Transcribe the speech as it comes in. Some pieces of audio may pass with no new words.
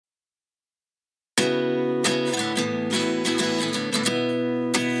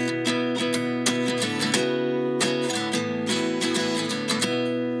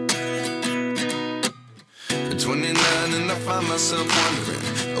myself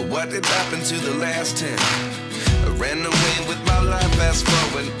wondering, what did happen to the last 10? I ran away with my life, fast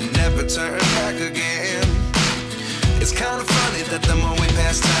forward, never turn back again. It's kind of funny that the more we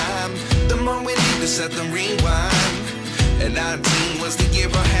pass time, the more we need to set the rewind. And 19 was the year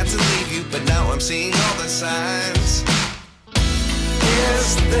I had to leave you, but now I'm seeing all the signs.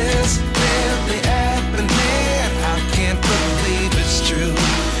 Is this really happening? I can't believe it's true.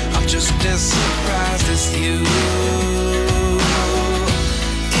 I'm just as surprised as you.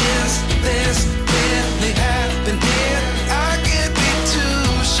 Is this really happening? I can't be too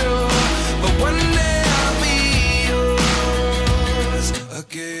sure, but one day I'll be yours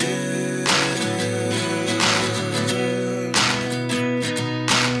again.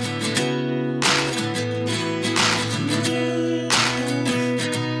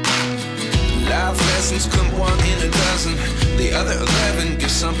 Life lessons come one in a dozen. The other 11 get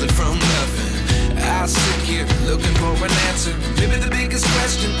something from nothing. I sit here looking for an answer. Maybe the biggest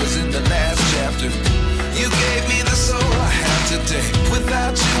question was in the last chapter. You gave me the soul I have today.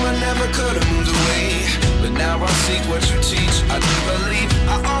 Without you I never could have moved away. But now I seek what you teach. I do